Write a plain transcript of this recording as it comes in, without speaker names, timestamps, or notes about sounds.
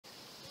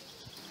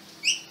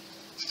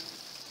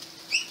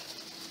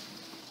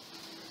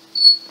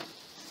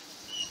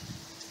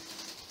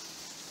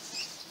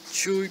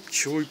Choip,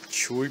 choip,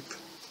 choip.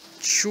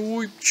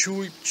 Choip,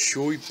 choip,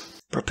 choip.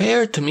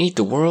 Prepare to meet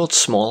the world's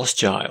smallest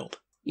child.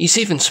 He's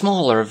even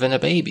smaller than a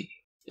baby.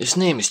 His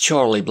name is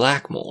Charlie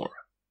Blackmore,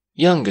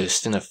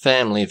 youngest in a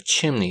family of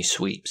chimney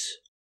sweeps,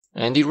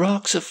 and he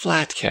rocks a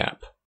flat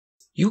cap.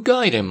 You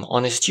guide him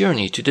on his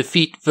journey to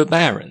defeat the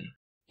Baron,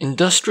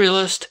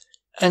 industrialist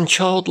and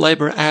child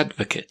labor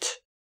advocate.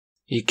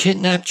 He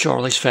kidnapped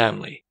Charlie's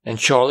family, and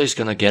Charlie's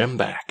gonna get him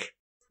back.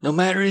 No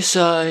matter his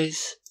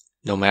size,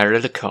 no matter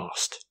the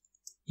cost.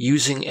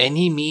 Using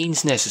any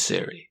means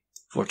necessary,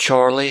 for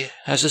Charlie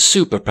has a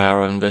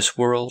superpower in this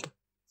world,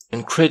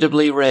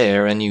 incredibly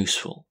rare and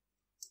useful.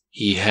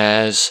 He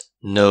has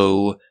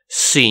no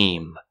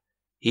seam.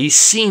 He's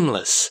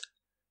seamless.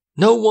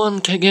 No one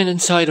can get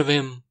inside of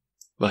him,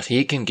 but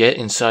he can get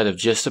inside of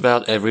just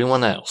about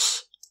everyone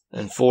else,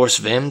 and force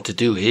them to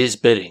do his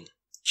bidding.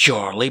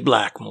 Charlie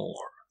Blackmore.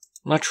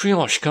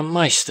 Matryoshka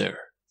Meister.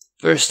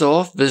 First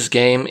off, this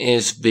game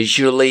is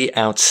visually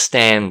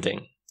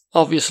outstanding.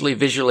 Obviously,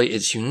 visually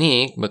it's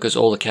unique because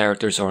all the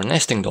characters are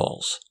nesting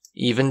dolls,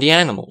 even the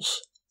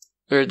animals.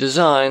 They're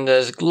designed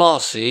as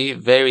glossy,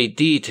 very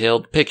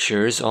detailed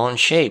pictures on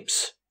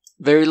shapes.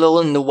 Very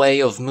little in the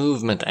way of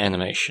movement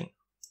animation.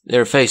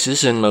 Their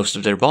faces and most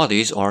of their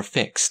bodies are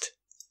fixed.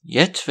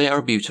 Yet they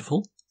are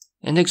beautiful,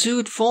 and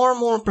exude far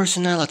more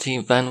personality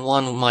than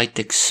one might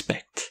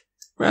expect.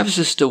 Perhaps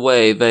it's the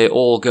way they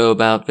all go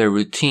about their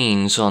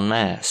routines en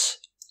masse,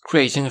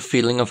 creating a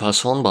feeling of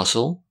hustle and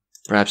bustle.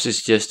 Perhaps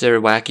it's just their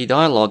wacky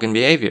dialogue and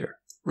behavior.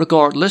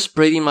 Regardless,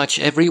 pretty much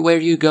everywhere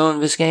you go in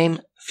this game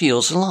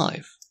feels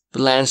alive.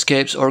 The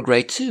landscapes are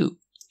great too.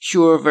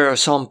 Sure, there are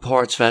some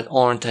parts that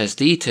aren't as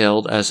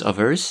detailed as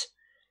others,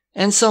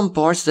 and some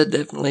parts that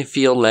definitely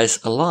feel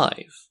less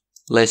alive,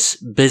 less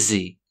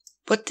busy.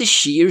 But the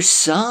sheer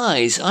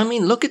size, I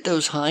mean, look at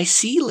those high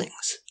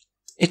ceilings.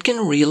 It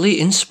can really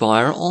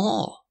inspire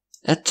awe.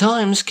 At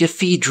times,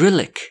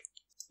 cathedralic.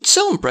 It's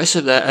so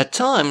impressive that at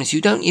times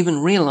you don't even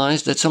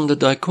realize that some of the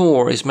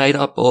decor is made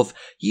up of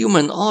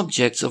human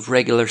objects of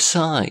regular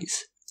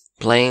size.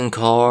 Playing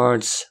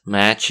cards,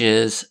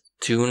 matches,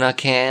 tuna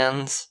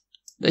cans.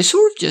 They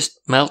sort of just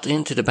melt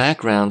into the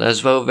background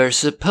as though they're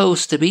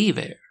supposed to be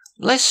there.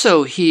 Less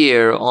so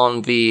here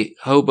on the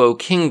Hobo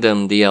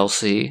Kingdom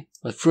DLC,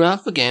 but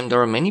throughout the game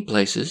there are many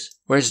places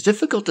where it's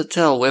difficult to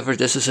tell whether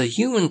this is a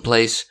human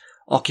place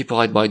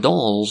occupied by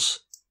dolls,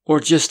 or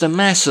just a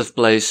massive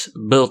place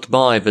built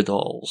by the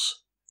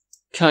dolls.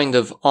 Kind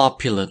of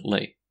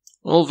opulently.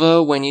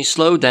 Although when you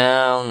slow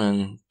down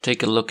and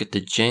take a look at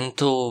the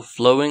gentle,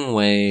 flowing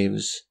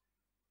waves,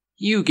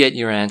 you get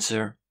your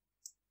answer.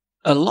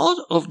 A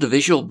lot of the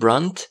visual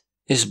brunt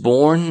is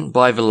borne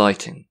by the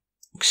lighting.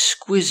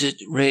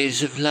 Exquisite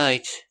rays of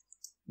light.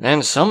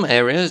 And some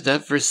areas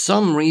that for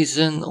some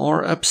reason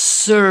are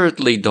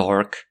absurdly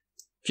dark.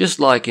 Just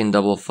like in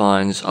Double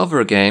Fine's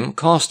other game,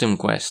 Costume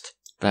Quest.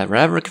 That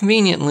rather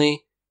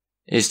conveniently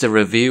is the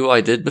review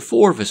I did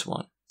before this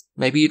one.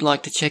 Maybe you'd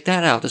like to check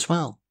that out as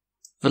well.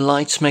 The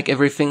lights make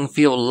everything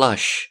feel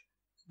lush,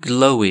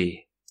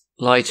 glowy,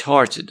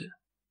 light-hearted,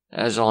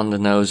 as on the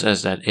nose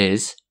as that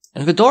is.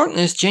 And the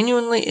darkness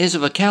genuinely is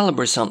of a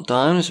caliber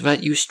sometimes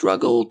that you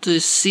struggle to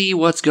see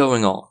what's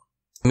going on.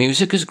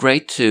 Music is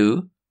great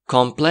too.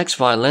 Complex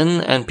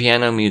violin and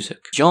piano music.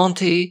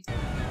 Jaunty.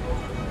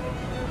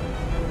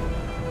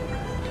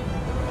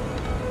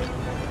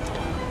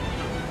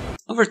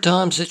 Other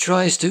times it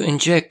tries to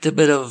inject a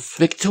bit of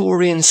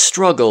Victorian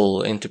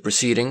struggle into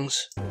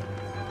proceedings.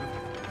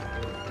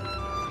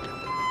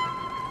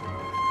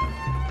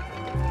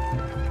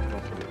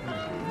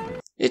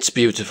 It's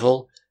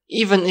beautiful,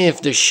 even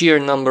if the sheer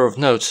number of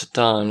notes at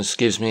times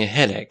gives me a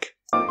headache.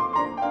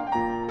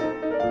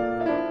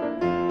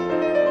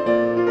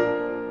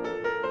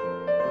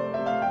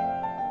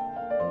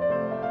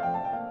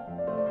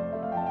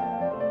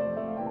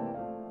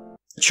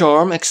 The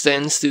charm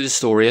extends to the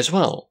story as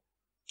well.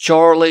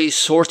 Charlie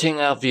sorting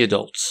out the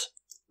adults.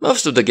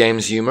 Most of the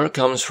game's humor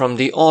comes from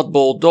the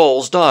oddball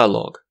dolls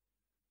dialogue,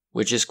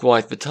 which is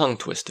quite the tongue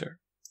twister.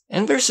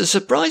 And there's a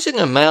surprising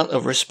amount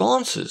of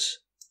responses,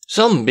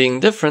 some being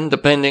different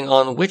depending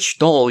on which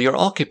doll you're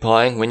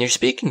occupying when you're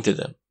speaking to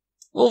them.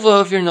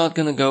 Although if you're not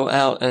going to go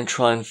out and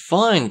try and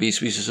find these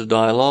pieces of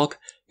dialogue,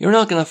 you're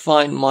not going to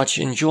find much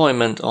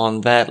enjoyment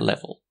on that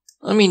level.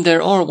 I mean,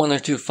 there are one or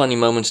two funny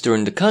moments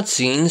during the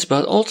cutscenes,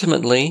 but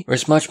ultimately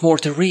there's much more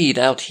to read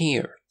out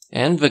here.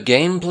 And the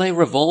gameplay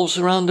revolves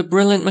around a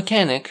brilliant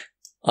mechanic.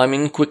 I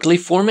mean, quickly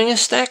forming a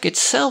stack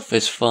itself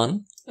is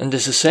fun, and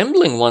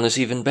disassembling one is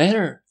even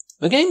better.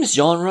 The game's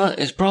genre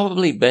is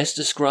probably best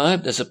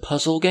described as a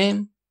puzzle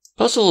game,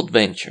 puzzle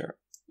adventure,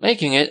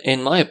 making it,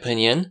 in my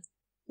opinion,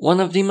 one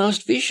of the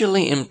most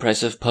visually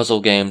impressive puzzle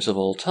games of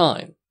all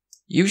time.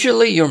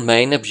 Usually your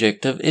main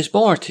objective is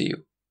barred to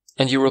you,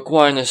 and you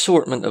require an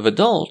assortment of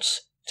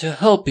adults to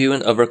help you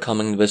in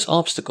overcoming this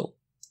obstacle,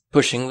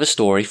 pushing the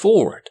story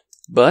forward.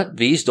 But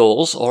these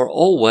dolls are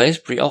always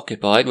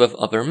preoccupied with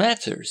other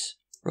matters,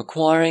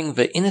 requiring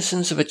the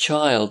innocence of a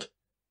child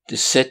to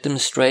set them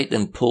straight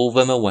and pull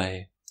them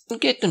away,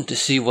 and get them to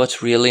see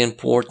what's really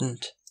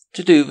important.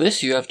 To do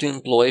this, you have to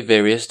employ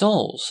various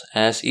dolls,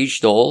 as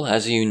each doll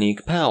has a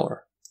unique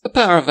power. A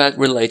power that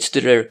relates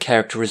to their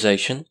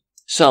characterization,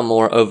 some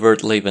more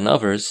overtly than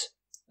others,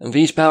 and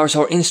these powers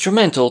are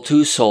instrumental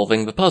to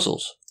solving the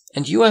puzzles,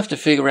 and you have to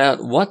figure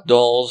out what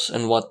dolls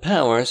and what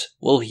powers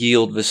will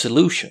yield the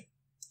solution.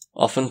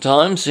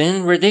 Oftentimes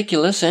in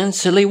ridiculous and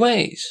silly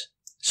ways.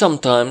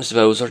 Sometimes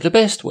those are the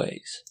best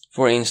ways.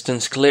 For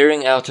instance,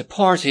 clearing out a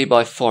party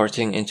by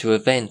farting into a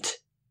vent.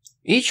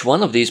 Each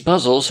one of these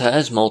puzzles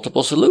has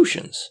multiple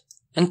solutions,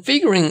 and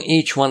figuring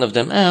each one of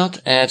them out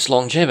adds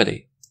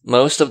longevity.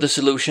 Most of the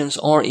solutions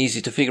are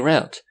easy to figure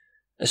out,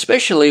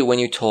 especially when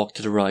you talk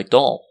to the right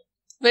doll.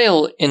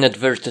 They'll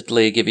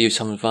inadvertently give you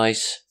some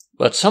advice,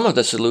 but some of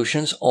the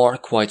solutions are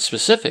quite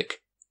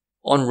specific,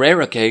 on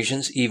rare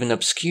occasions even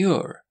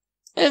obscure,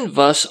 and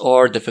thus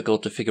are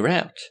difficult to figure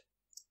out.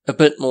 A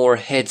bit more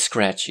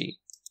head-scratchy.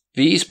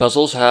 These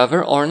puzzles,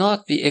 however, are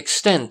not the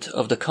extent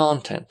of the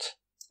content.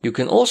 You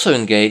can also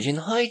engage in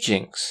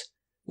hijinks,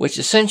 which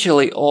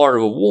essentially are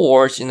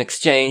rewards in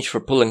exchange for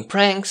pulling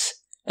pranks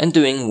and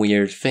doing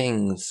weird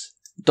things.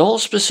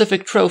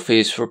 Doll-specific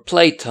trophies for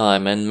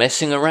playtime and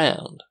messing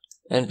around,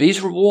 and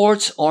these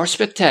rewards are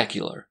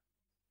spectacular.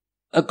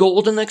 A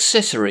golden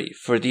accessory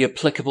for the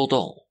applicable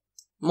doll.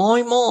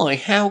 My,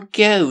 how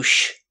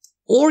gauche!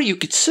 Or you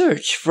could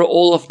search for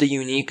all of the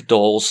unique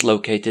dolls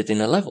located in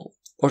a level,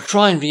 or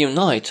try and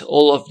reunite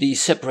all of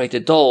these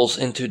separated dolls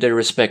into their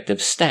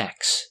respective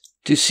stacks,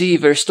 to see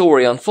their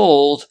story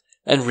unfold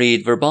and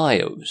read their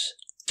bios.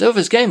 So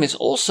this game is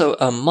also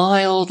a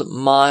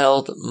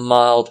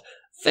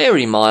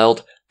very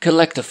mild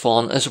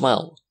collectathon as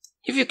well.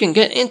 If you can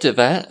get into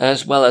that,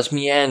 as well as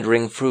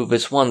meandering through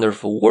this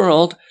wonderful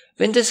world,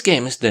 then this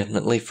game is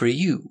definitely for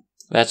you.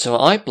 That's how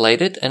I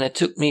played it, and it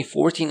took me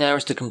 14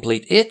 hours to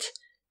complete it,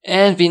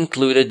 and the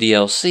included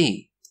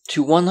DLC,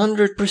 to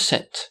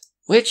 100%.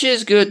 Which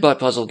is good by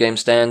puzzle game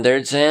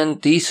standards, and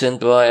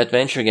decent by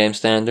adventure game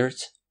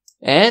standards.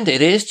 And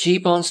it is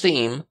cheap on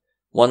Steam,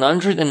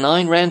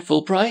 109 Rand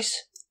full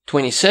price,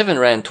 27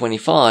 Rand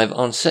 25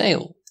 on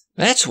sale.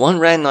 That's 1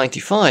 Rand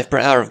 95 per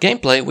hour of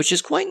gameplay, which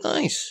is quite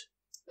nice.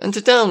 And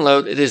to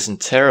download, it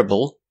isn't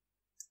terrible.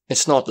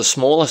 It's not the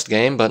smallest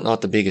game, but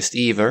not the biggest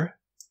either,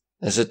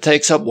 as it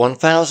takes up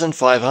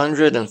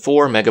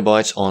 1504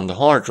 megabytes on the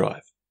hard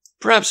drive.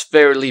 Perhaps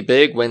fairly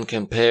big when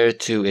compared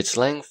to its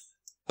length,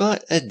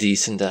 but a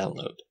decent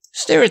download.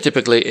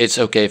 Stereotypically, it's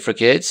okay for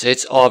kids.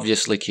 It's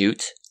obviously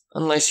cute.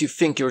 Unless you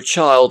think your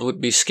child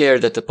would be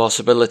scared at the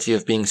possibility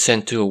of being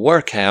sent to a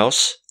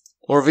workhouse,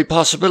 or the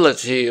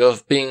possibility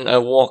of being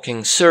a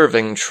walking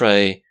serving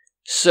tray,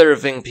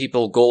 serving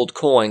people gold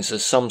coins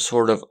as some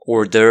sort of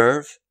hors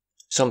d'oeuvre.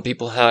 Some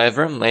people,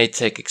 however, may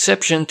take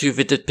exception to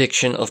the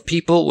depiction of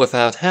people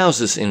without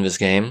houses in this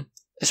game,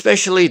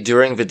 especially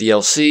during the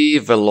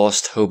DLC, The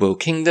Lost Hobo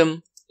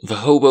Kingdom. The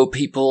hobo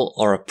people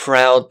are a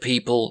proud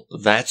people,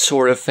 that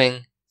sort of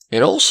thing.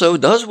 It also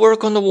does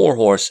work on the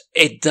Warhorse.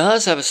 It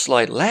does have a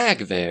slight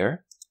lag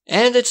there,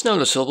 and it's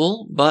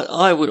noticeable, but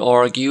I would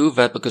argue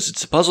that because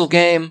it's a puzzle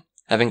game,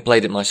 having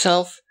played it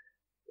myself,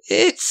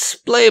 it's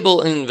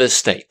playable in this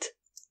state.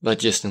 But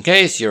just in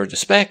case you're the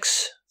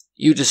specs,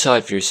 you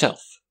decide for yourself.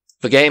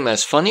 The game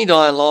has funny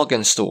dialogue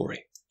and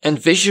story,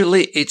 and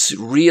visually it's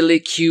really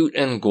cute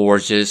and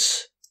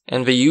gorgeous,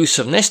 and the use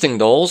of nesting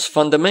dolls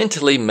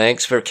fundamentally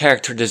makes their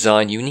character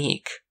design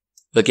unique.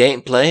 The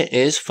gameplay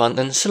is fun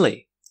and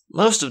silly.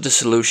 Most of the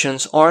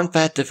solutions aren't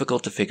that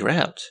difficult to figure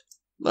out,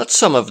 but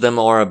some of them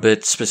are a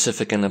bit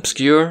specific and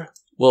obscure,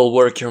 will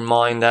work your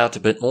mind out a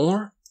bit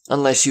more,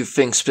 unless you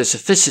think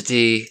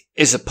specificity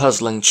is a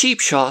puzzling cheap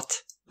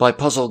shot by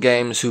puzzle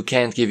games who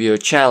can't give you a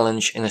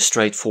challenge in a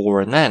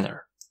straightforward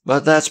manner.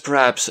 But that's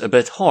perhaps a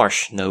bit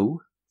harsh,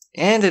 no?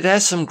 And it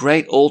has some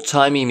great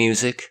old-timey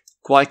music,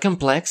 quite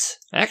complex.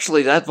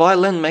 Actually, that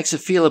violin makes it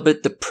feel a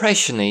bit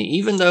depression-y,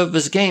 even though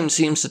this game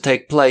seems to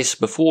take place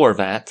before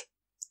that.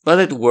 But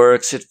it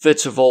works, it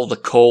fits with all the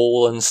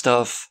coal and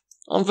stuff.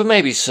 On the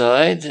maybe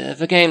side,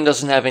 the game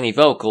doesn't have any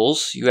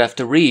vocals, you have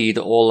to read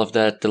all of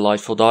that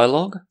delightful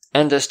dialogue.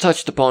 And as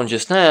touched upon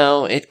just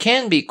now, it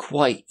can be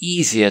quite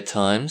easy at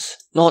times.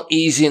 Not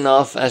easy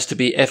enough as to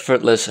be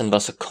effortless and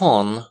thus a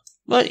con,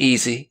 but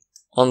easy.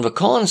 On the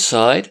con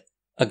side,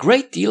 a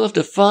great deal of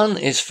the fun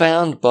is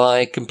found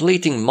by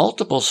completing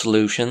multiple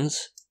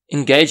solutions,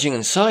 engaging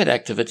in side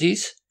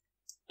activities,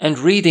 and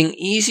reading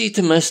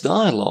easy-to-miss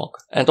dialogue,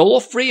 and all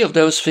three of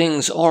those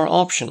things are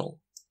optional.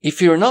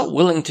 If you're not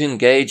willing to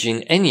engage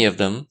in any of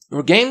them,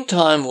 your game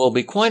time will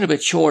be quite a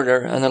bit shorter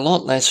and a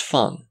lot less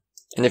fun.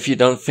 And if you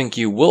don't think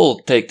you will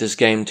take this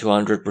game to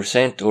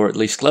 100% or at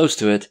least close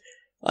to it,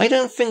 I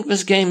don't think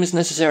this game is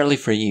necessarily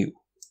for you.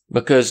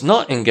 Because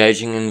not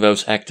engaging in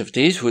those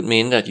activities would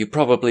mean that you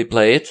probably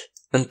play it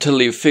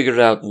until you figured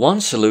out one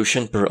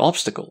solution per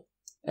obstacle.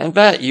 And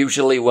that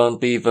usually won't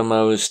be the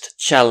most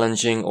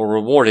challenging or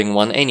rewarding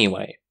one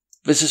anyway.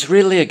 This is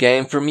really a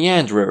game for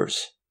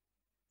meanderers.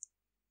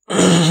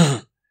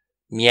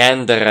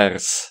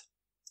 Meanderers.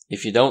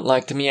 If you don't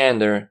like to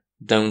meander,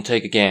 don't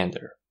take a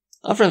gander.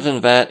 Other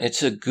than that,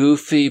 it's a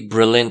goofy,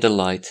 brilliant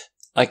delight.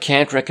 I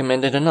can't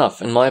recommend it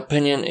enough. In my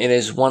opinion, it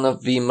is one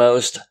of the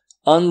most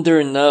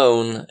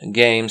underknown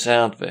games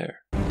out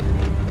there.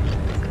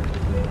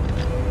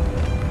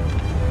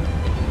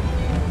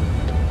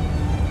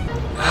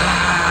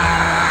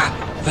 Ah,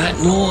 that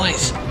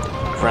noise!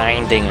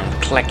 Grinding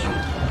and clicking,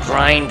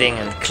 grinding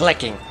and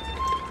clicking.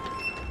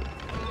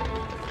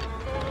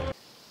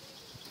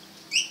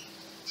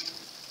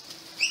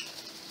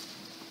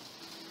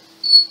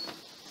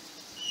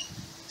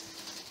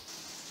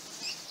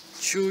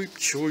 Choip,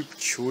 choip,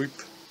 choip.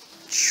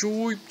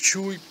 Choip,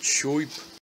 choip, choip.